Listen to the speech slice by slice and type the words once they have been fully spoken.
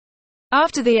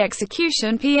After the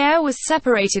execution, Pierre was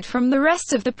separated from the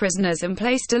rest of the prisoners and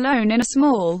placed alone in a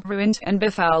small, ruined, and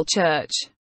befouled church.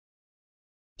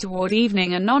 Toward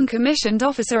evening, a non-commissioned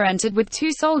officer entered with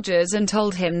 2 soldiers and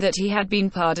told him that he had been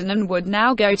pardoned and would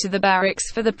now go to the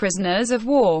barracks for the prisoners of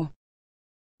war.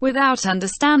 Without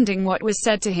understanding what was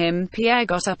said to him, Pierre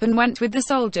got up and went with the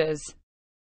soldiers.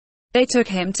 They took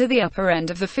him to the upper end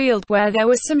of the field, where there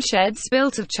were some sheds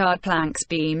built of charred planks,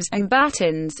 beams, and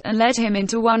battens, and led him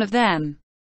into one of them.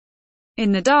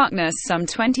 In the darkness, some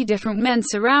 20 different men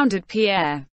surrounded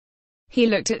Pierre. He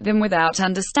looked at them without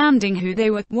understanding who they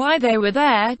were, why they were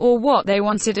there, or what they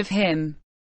wanted of him.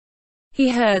 He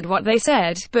heard what they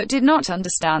said, but did not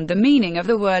understand the meaning of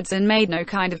the words and made no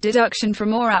kind of deduction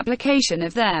from or application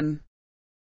of them.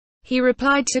 He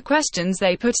replied to questions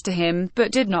they put to him,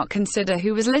 but did not consider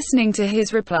who was listening to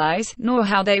his replies, nor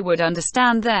how they would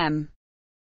understand them.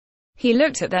 He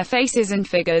looked at their faces and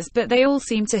figures, but they all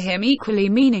seemed to him equally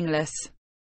meaningless.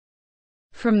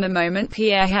 From the moment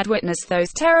Pierre had witnessed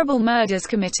those terrible murders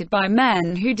committed by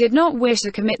men who did not wish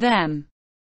to commit them,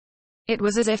 it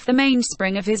was as if the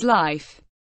mainspring of his life,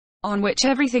 on which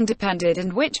everything depended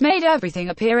and which made everything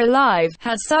appear alive,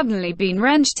 had suddenly been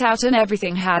wrenched out and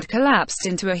everything had collapsed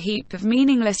into a heap of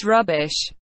meaningless rubbish.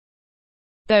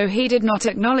 Though he did not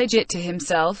acknowledge it to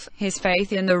himself, his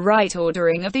faith in the right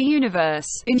ordering of the universe,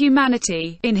 in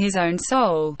humanity, in his own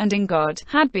soul, and in God,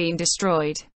 had been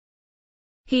destroyed.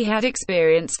 He had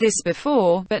experienced this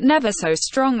before, but never so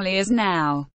strongly as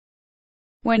now.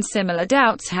 When similar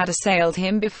doubts had assailed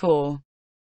him before,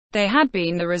 they had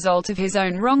been the result of his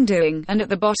own wrongdoing, and at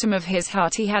the bottom of his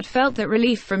heart he had felt that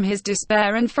relief from his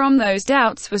despair and from those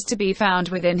doubts was to be found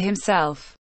within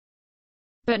himself.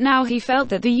 But now he felt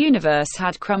that the universe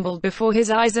had crumbled before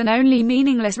his eyes and only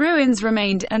meaningless ruins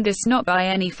remained, and this not by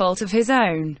any fault of his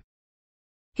own.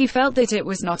 He felt that it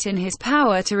was not in his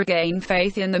power to regain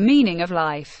faith in the meaning of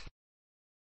life.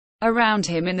 Around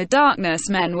him in the darkness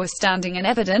men were standing, and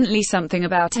evidently something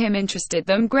about him interested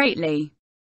them greatly.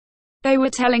 They were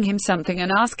telling him something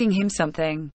and asking him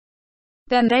something.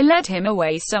 Then they led him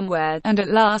away somewhere, and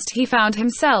at last he found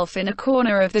himself in a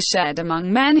corner of the shed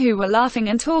among men who were laughing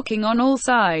and talking on all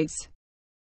sides.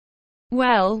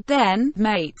 "Well, then,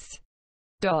 mates.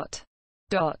 That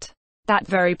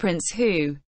very prince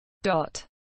who...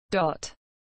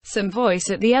 Some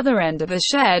voice at the other end of the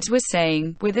shed was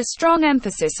saying, with a strong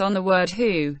emphasis on the word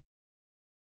who.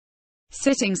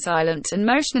 Sitting silent and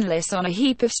motionless on a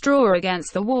heap of straw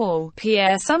against the wall,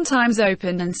 Pierre sometimes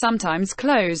opened and sometimes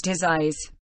closed his eyes.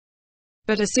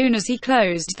 But as soon as he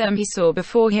closed them, he saw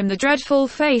before him the dreadful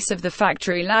face of the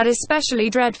factory lad, especially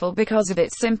dreadful because of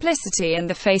its simplicity, and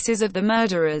the faces of the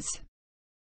murderers,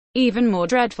 even more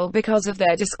dreadful because of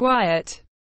their disquiet.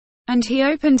 And he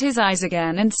opened his eyes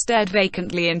again and stared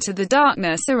vacantly into the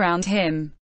darkness around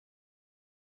him.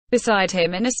 Beside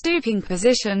him in a stooping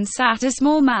position sat a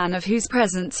small man of whose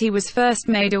presence he was first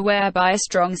made aware by a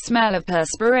strong smell of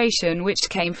perspiration which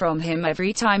came from him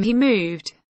every time he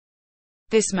moved.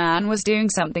 This man was doing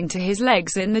something to his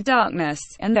legs in the darkness,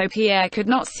 and though Pierre could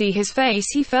not see his face,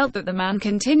 he felt that the man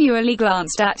continually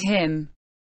glanced at him.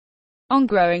 On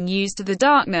growing used to the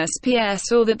darkness, Pierre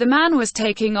saw that the man was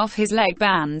taking off his leg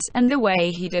bands, and the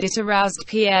way he did it aroused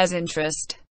Pierre's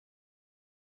interest.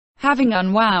 Having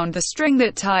unwound the string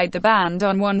that tied the band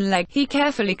on one leg, he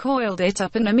carefully coiled it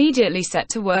up and immediately set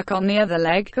to work on the other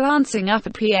leg, glancing up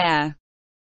at Pierre.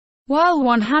 While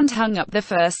one hand hung up the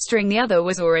first string, the other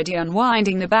was already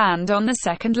unwinding the band on the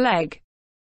second leg.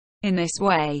 In this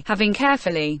way, having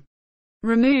carefully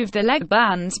removed the leg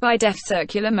bands by deft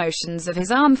circular motions of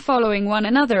his arm following one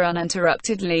another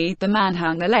uninterruptedly, the man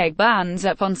hung the leg bands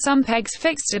up on some pegs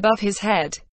fixed above his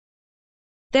head.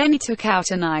 Then he took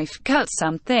out a knife, cut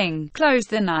something,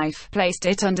 closed the knife, placed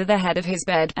it under the head of his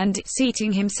bed, and,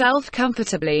 seating himself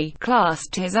comfortably,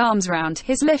 clasped his arms round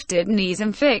his lifted knees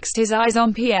and fixed his eyes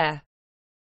on Pierre.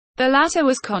 The latter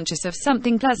was conscious of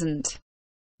something pleasant,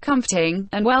 comforting,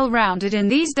 and well-rounded in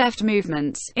these deft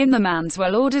movements, in the man's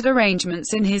well-ordered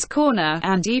arrangements in his corner,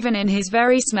 and even in his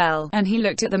very smell, and he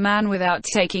looked at the man without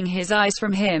taking his eyes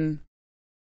from him.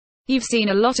 "You've seen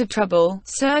a lot of trouble,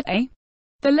 sir, eh?"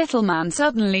 the little man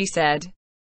suddenly said.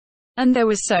 And there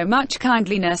was so much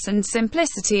kindliness and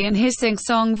simplicity in his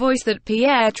sing-song voice that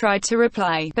Pierre tried to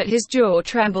reply, but his jaw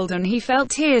trembled and he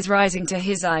felt tears rising to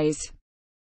his eyes.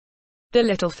 The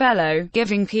little fellow,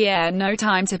 giving Pierre no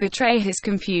time to betray his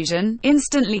confusion,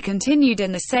 instantly continued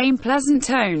in the same pleasant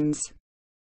tones.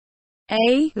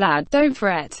 Lad, don't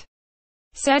fret,"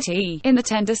 said he, in the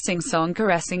tender sing-song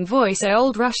caressing voice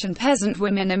old Russian peasant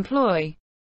women employ.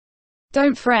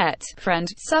 "Don't fret, friend,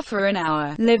 suffer an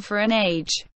hour, live for an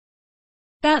age.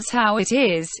 That's how it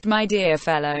is, my dear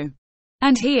fellow.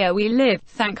 And here we live,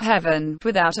 thank heaven,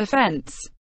 without offense.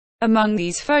 Among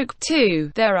these folk,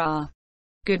 too, there are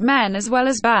good men as well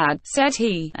as bad, said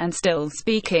he, and still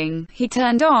speaking, he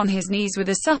turned on his knees with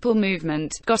a supple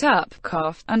movement, got up,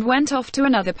 coughed, and went off to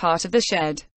another part of the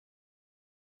shed.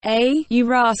 "Eh, you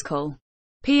rascal!"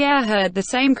 Pierre heard the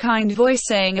same kind voice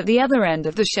saying at the other end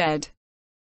of the shed.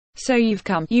 "So you've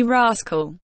come, you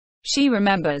rascal. She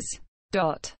remembers. ...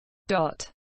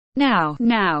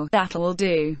 Now, that'll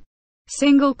do. ...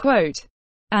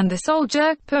 And the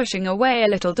soldier, pushing away a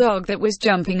little dog that was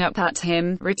jumping up at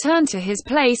him, returned to his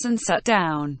place and sat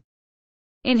down.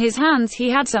 In his hands he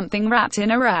had something wrapped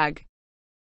in a rag.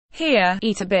 "Here,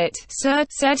 eat a bit, sir,"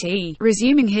 said he,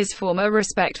 resuming his former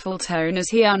respectful tone as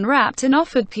he unwrapped and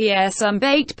offered Pierre some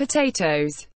baked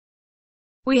potatoes.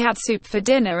 "We had soup for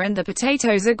dinner and the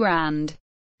potatoes are grand."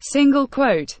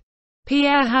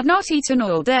 Pierre had not eaten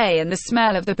all day and the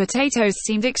smell of the potatoes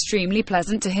seemed extremely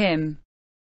pleasant to him.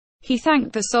 He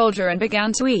thanked the soldier and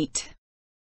began to eat.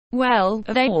 "Well,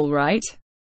 are they all right?"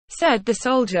 said the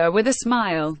soldier with a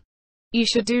smile. "You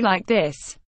should do like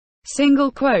this."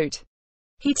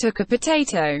 He took a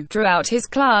potato, drew out his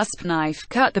clasp knife,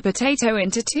 cut the potato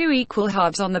into 2 equal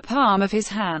halves on the palm of his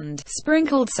hand,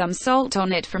 sprinkled some salt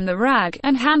on it from the rag,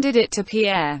 and handed it to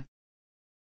Pierre.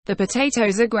 "The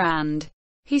potatoes are grand,"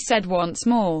 he said once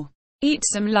more. "Eat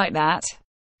some like that."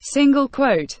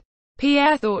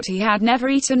 Pierre thought he had never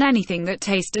eaten anything that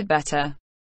tasted better.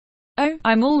 "Oh,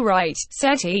 I'm all right,"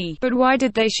 said he, "but why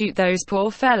did they shoot those poor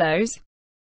fellows?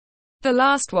 The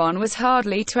last one was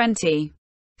hardly 20.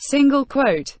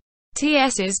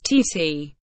 TS is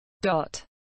TT. ...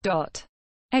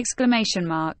 Exclamation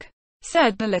mark.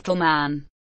 Said the little man.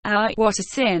 What a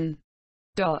sin. ...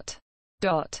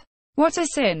 What a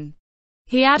sin.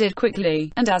 He added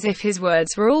quickly, and as if his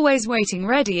words were always waiting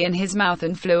ready in his mouth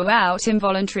and flew out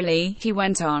involuntarily, he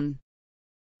went on.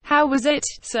 "How was it,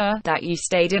 sir, that you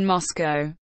stayed in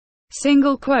Moscow?"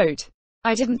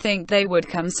 "I didn't think they would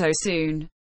come so soon.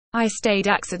 I stayed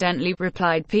accidentally,"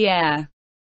 replied Pierre.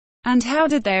 "And how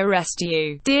did they arrest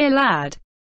you, dear lad?"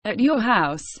 "At your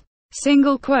house."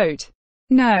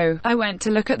 "No, I went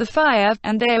to look at the fire,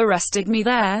 and they arrested me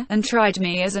there, and tried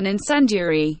me as an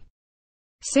incendiary."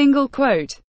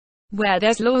 "Where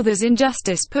there's law there's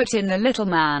injustice," put in the little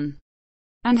man.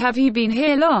 "And have you been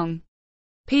here long?"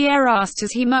 Pierre asked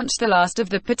as he munched the last of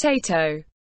the potato.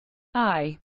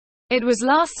 It was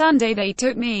last Sunday they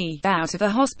took me out of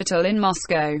the hospital in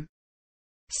Moscow."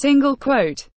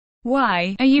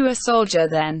 "Why, are you a soldier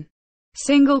then?"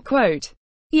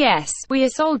 "Yes, we are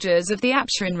soldiers of the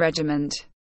Apsheron regiment.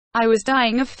 I was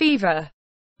dying of fever.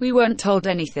 We weren't told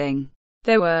anything.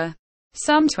 There were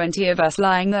some 20 of us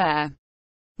lying there.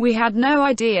 We had no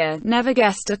idea, never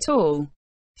guessed at all."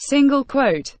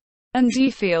 "And do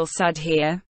you feel sad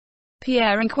here?"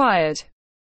 Pierre inquired.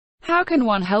 "How can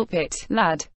one help it,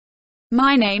 lad?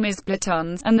 My name is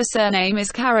Platons, and the surname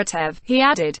is Karatev," he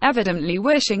added, evidently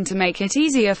wishing to make it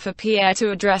easier for Pierre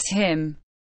to address him.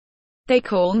 "They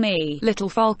call me Little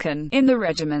Falcon in the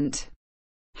regiment.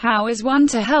 How is one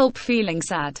to help feeling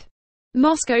sad?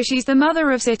 Moscow, she's the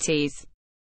mother of cities.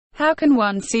 How can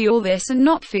one see all this and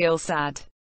not feel sad?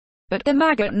 But the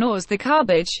maggot gnaws the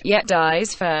cabbage, yet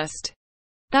dies first.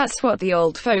 That's what the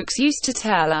old folks used to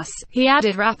tell us," he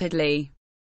added rapidly.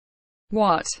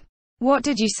 What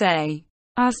did you say?"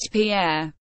 asked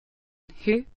Pierre.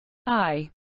 "Who?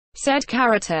 I," said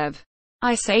Karatev.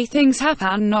 "I say things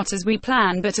happen not as we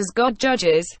plan but as God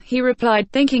judges," he replied,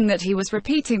 thinking that he was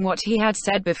repeating what he had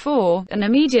said before, and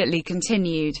immediately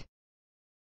continued.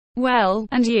 "Well,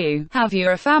 and you, have you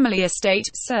a family estate,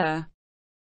 sir?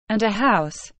 And a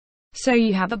house? So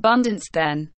you have abundance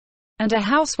then? And a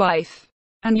housewife?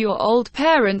 And your old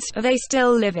parents, are they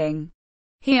still living?"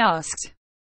 he asked.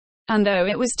 And though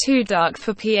it was too dark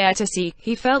for Pierre to see,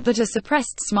 he felt that a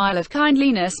suppressed smile of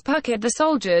kindliness puckered the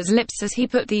soldier's lips as he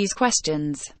put these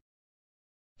questions.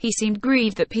 He seemed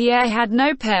grieved that Pierre had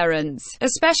no parents,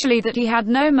 especially that he had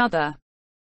no mother.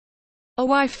 "A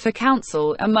wife for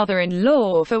counsel, a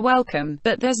mother-in-law for welcome,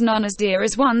 but there's none as dear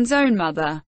as one's own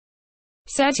mother,"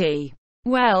 said he.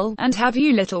 "Well, and have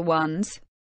you little ones?"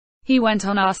 he went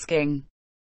on asking.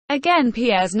 Again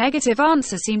Pierre's negative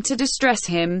answer seemed to distress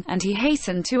him, and he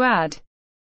hastened to add,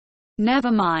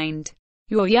 "Never mind.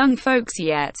 You're young folks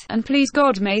yet, and please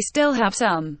God may still have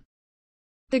some.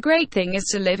 The great thing is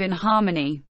to live in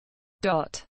harmony. ...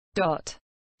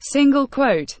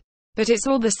 But it's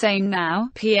all the same now,"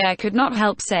 Pierre could not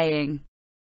help saying.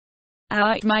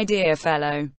 My dear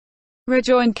fellow,"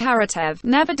 rejoined Karatev,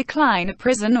 "never decline a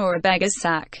prison or a beggar's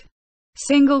sack."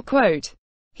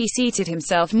 He seated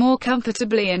himself more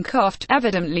comfortably and coughed,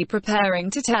 evidently preparing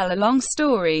to tell a long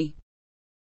story.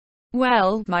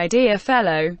 "Well, my dear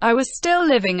fellow, I was still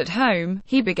living at home,"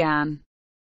 he began.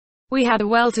 "We had a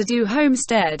well-to-do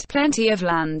homestead, plenty of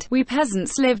land, we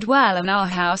peasants lived well, and our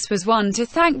house was one to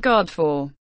thank God for.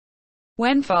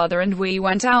 When father and we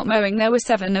went out mowing, there were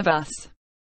 7 of us.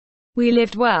 We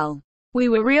lived well. We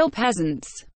were real peasants.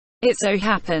 It so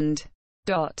happened.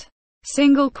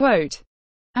 Single quote.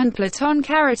 And Platon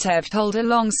Karatev told a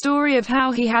long story of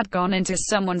how he had gone into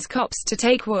someone's copse to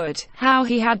take wood, how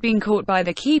he had been caught by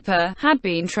the keeper, had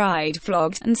been tried,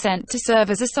 flogged, and sent to serve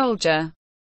as a soldier.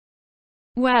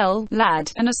 Well,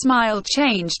 lad," and a smile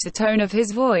changed the tone of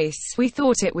his voice, "we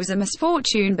thought it was a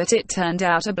misfortune, but it turned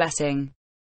out a blessing.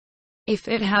 If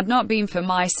it had not been for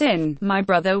my sin, my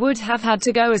brother would have had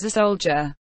to go as a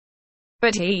soldier.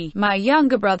 But he, my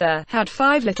younger brother, had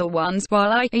 5 little ones,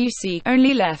 while I, you see,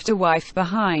 only left a wife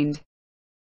behind.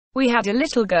 We had a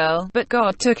little girl, but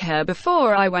God took her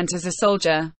before I went as a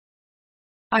soldier.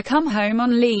 I come home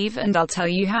on leave, and I'll tell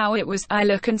you how it was. I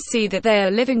look and see that they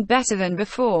are living better than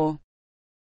before.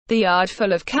 The yard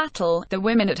full of cattle, the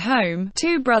women at home,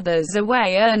 2 brothers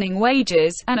away earning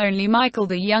wages, and only Michael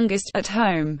the youngest at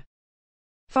home.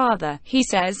 Father, he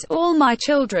says, all my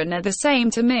children are the same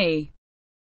to me.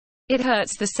 It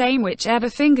hurts the same whichever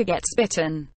finger gets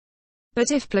bitten. But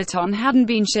if Platon hadn't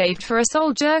been shaved for a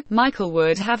soldier, Michael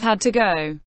would have had to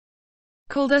go.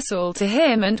 Called us all to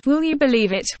him and, will you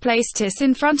believe it, placed us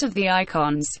in front of the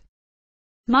icons.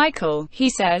 Michael, he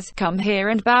says, come here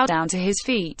and bow down to his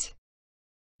feet.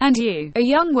 And you, a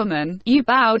young woman, you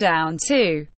bow down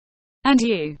too. And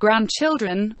you,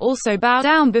 grandchildren, also bow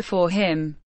down before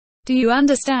him. Do you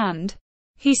understand?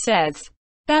 He says.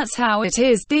 That's how it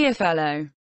is, dear fellow.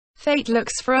 Fate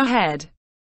looks for ahead.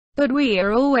 But we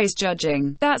are always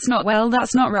judging. That's not well,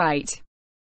 that's not right.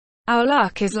 Our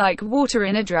luck is like water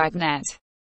in a dragnet.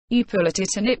 You pull at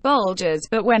it and it bulges,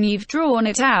 but when you've drawn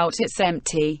it out, it's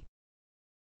empty.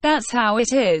 That's how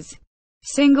it is.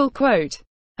 Single quote.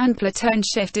 And Platon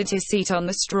shifted his seat on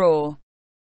the straw.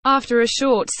 After a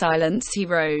short silence, he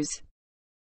rose.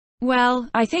 Well,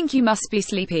 I think you must be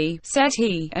sleepy, said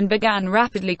he, and began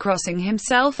rapidly crossing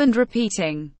himself and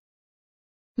repeating.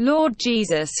 Lord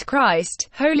Jesus Christ,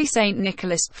 Holy Saint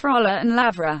Nicholas, Frolla and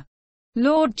Lavra.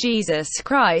 Lord Jesus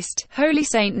Christ, Holy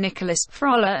Saint Nicholas,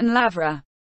 Frolla and Lavra.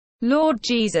 Lord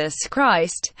Jesus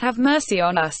Christ, have mercy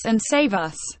on us and save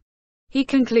us. He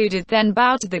concluded, then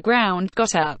bowed to the ground,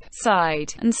 got up,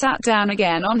 sighed, and sat down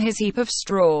again on his heap of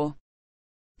straw.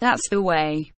 That's the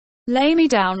way. Lay me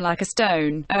down like a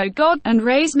stone, O God, and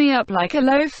raise me up like a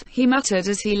loaf, he muttered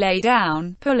as he lay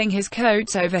down, pulling his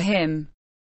coat over him.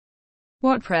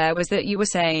 What prayer was that you were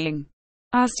saying?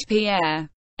 Asked Pierre.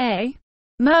 Eh?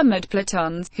 Murmured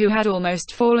Platon, who had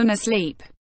almost fallen asleep.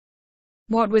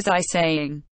 What was I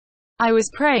saying? I was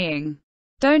praying.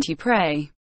 Don't you pray?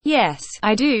 Yes,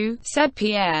 I do, said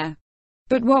Pierre.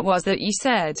 But what was that you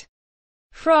said?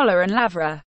 Frolla and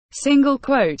Lavra. Single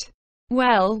quote.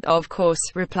 Well, of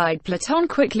course, replied Platon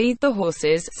quickly, the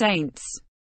horses, saints.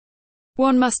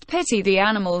 One must pity the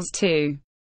animals too.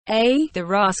 Eh, the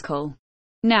rascal.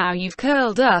 Now you've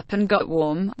curled up and got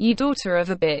warm, you daughter of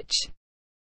a bitch,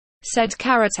 said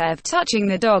Karatev, touching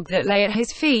the dog that lay at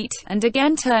his feet, and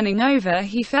again turning over,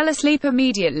 he fell asleep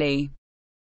immediately.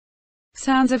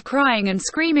 Sounds of crying and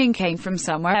screaming came from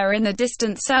somewhere in the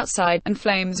distance outside, and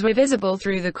flames were visible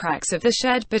through the cracks of the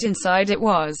shed, but inside it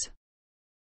was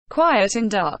quiet and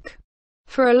dark.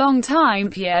 For a long time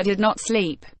Pierre did not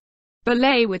sleep, but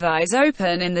lay with eyes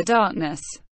open in the darkness,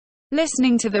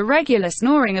 listening to the regular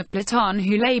snoring of Platon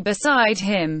who lay beside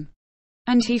him.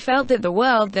 And he felt that the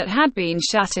world that had been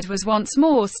shattered was once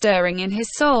more stirring in his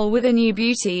soul with a new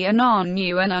beauty and on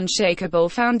new and unshakable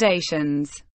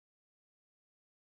foundations.